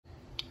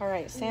All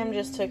right, Sam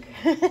just took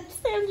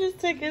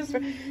his.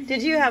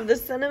 Did you have the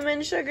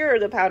cinnamon sugar or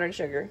the powdered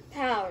sugar?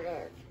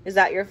 Powder. Is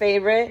that your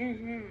favorite?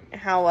 Mm-hmm.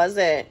 How was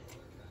it?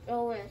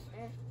 Delicious.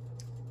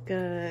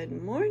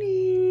 Good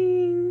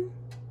morning.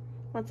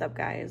 What's up,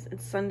 guys?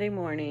 It's Sunday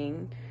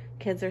morning.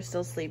 Kids are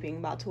still sleeping.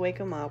 About to wake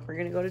them up. We're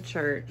gonna go to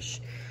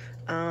church.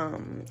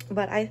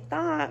 But I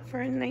thought for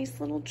a nice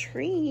little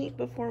treat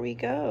before we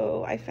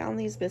go, I found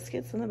these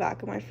biscuits in the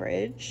back of my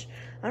fridge.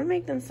 I'm gonna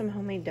make them some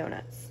homemade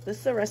donuts. This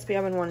is a recipe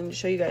I've been wanting to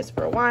show you guys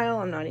for a while.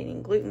 I'm not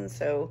eating gluten,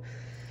 so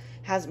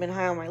it hasn't been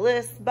high on my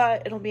list,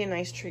 but it'll be a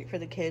nice treat for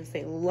the kids.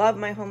 They love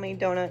my homemade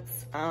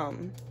donuts,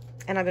 and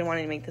I've been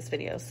wanting to make this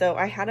video. So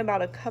I had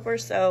about a cup or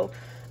so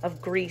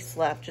of grease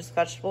left, just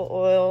vegetable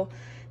oil,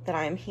 that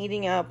I'm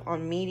heating up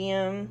on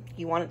medium.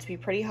 You want it to be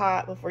pretty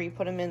hot before you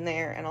put them in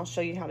there, and I'll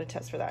show you how to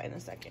test for that in a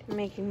second. I'm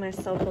making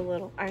myself a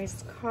little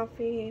iced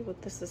coffee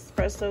with this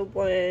espresso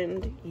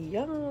blend.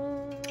 Yum!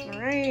 All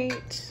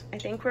right, I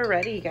think we're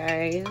ready,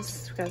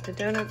 guys. We got the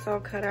donuts all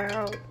cut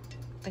out.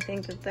 I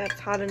think that that's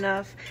hot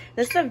enough.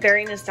 This is a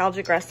very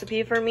nostalgic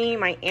recipe for me.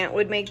 My aunt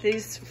would make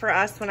these for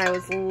us when I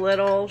was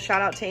little.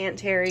 Shout out to Aunt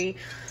Terry.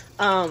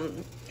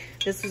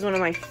 This is one of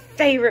my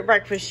favorite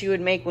breakfasts she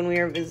would make when we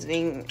were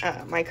visiting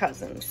my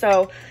cousin.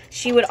 So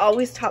she would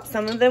always top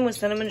some of them with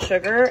cinnamon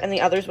sugar and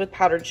the others with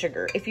powdered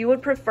sugar. If you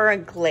would prefer a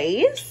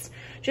glaze,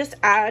 just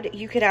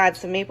you could add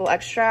some maple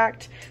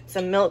extract,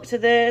 some milk to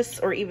this,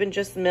 or even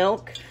just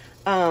milk,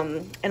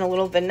 and a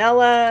little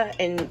vanilla,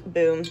 and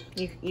boom,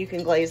 you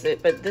can glaze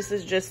it. But this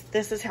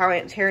is how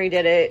Aunt Terry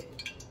did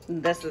it.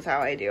 This is how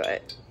I do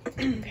it.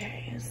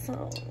 Okay,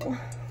 so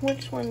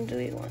which one do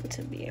we want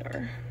to be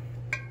our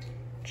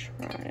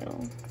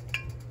trial?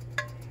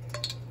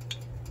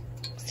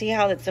 See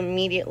how it's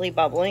immediately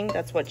bubbling?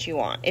 That's what you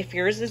want. If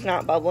yours is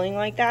not bubbling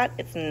like that,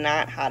 it's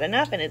not hot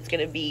enough, and it's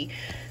gonna be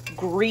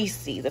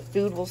greasy. The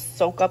food will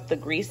soak up the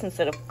grease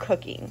instead of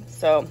cooking.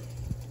 So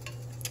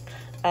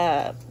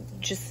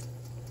just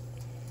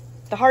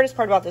the hardest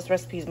part about this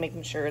recipe is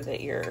making sure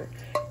that your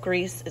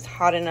grease is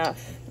hot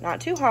enough,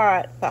 not too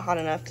hot, but hot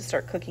enough to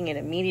start cooking it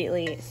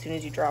immediately as soon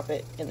as you drop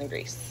it in the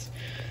grease.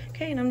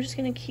 Okay, and I'm just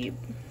gonna keep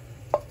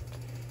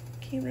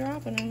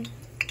dropping them.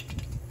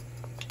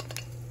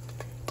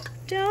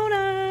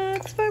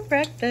 Donuts for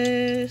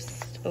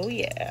breakfast. Oh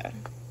yeah.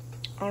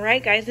 All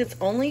right, guys, it's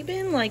only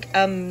been like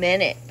a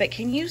minute, but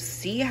can you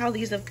see how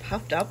these have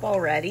puffed up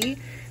already?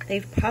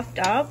 They've puffed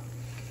up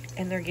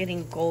and they're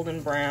getting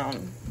golden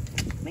brown.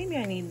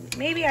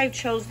 Maybe I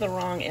chose the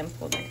wrong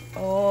implement.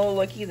 Oh,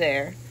 looky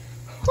there.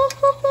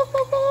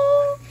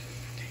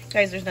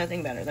 Guys, there's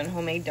nothing better than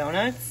homemade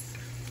donuts.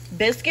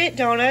 Biscuit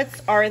donuts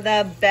are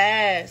the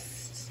best.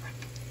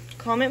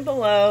 Comment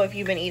below if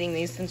you've been eating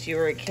these since you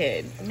were a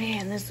kid.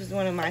 Man, this was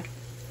one of my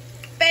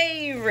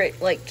favorite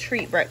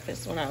treat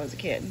breakfasts when I was a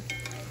kid.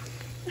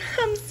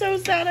 I'm so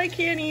sad I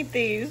can't eat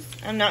these.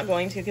 I'm not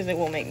going to because it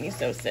will make me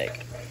so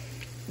sick.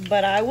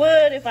 But I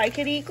would if I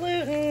could eat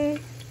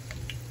gluten.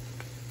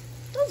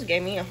 Those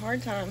gave me a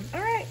hard time. All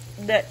right.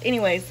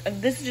 Anyways,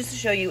 this is just to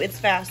show you it's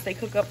fast. They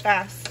cook up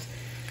fast.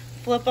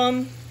 Flip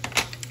them.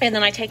 And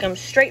then I take them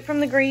straight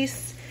from the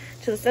grease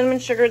to the cinnamon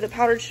sugar, the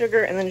powdered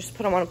sugar, and then just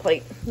put them on a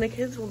plate. The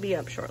kids will be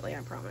up shortly, I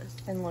promise.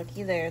 And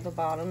looky there, the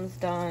bottom's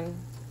done.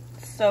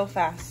 So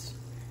fast.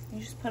 You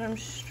just put them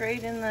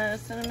straight in the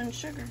cinnamon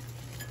sugar.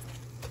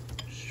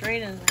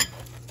 Straight in there.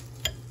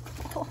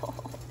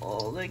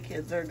 Oh, the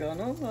kids are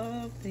gonna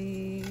love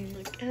these.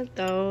 Look at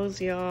those,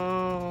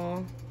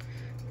 y'all. All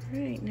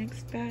right,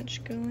 next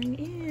batch going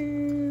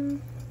in.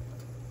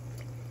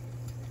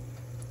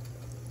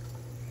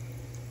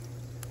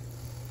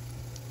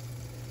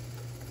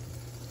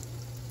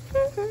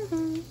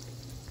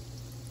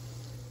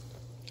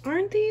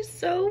 Aren't these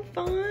so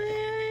fun?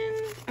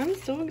 I'm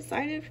so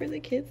excited for the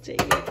kids to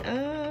eat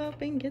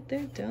up and get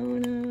their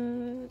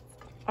donuts.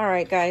 All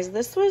right, guys,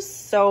 this was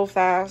so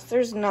fast.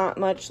 There's not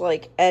much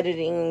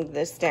editing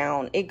this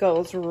down. It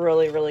goes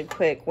really, really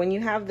quick. When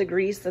you have the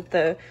grease at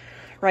the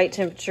right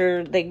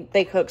temperature,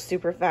 they cook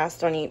super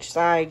fast on each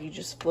side. You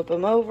just flip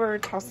them over,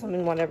 toss them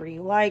in whatever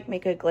you like,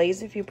 make a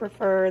glaze if you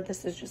prefer.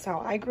 This is just how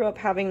I grew up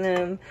having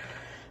them.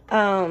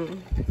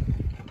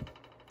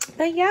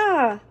 But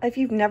yeah, if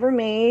you've never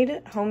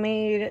made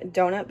homemade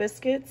donut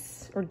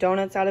biscuits or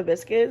donuts out of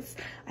biscuits,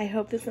 I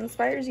hope this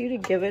inspires you to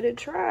give it a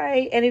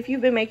try. And if you've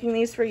been making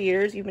these for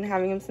years, you've been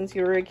having them since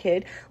you were a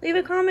kid, leave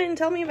a comment and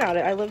tell me about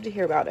it. I love to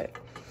hear about it.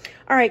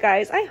 All right,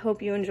 guys, I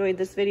hope you enjoyed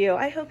this video.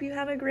 I hope you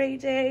have a great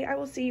day. I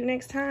will see you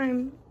next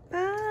time.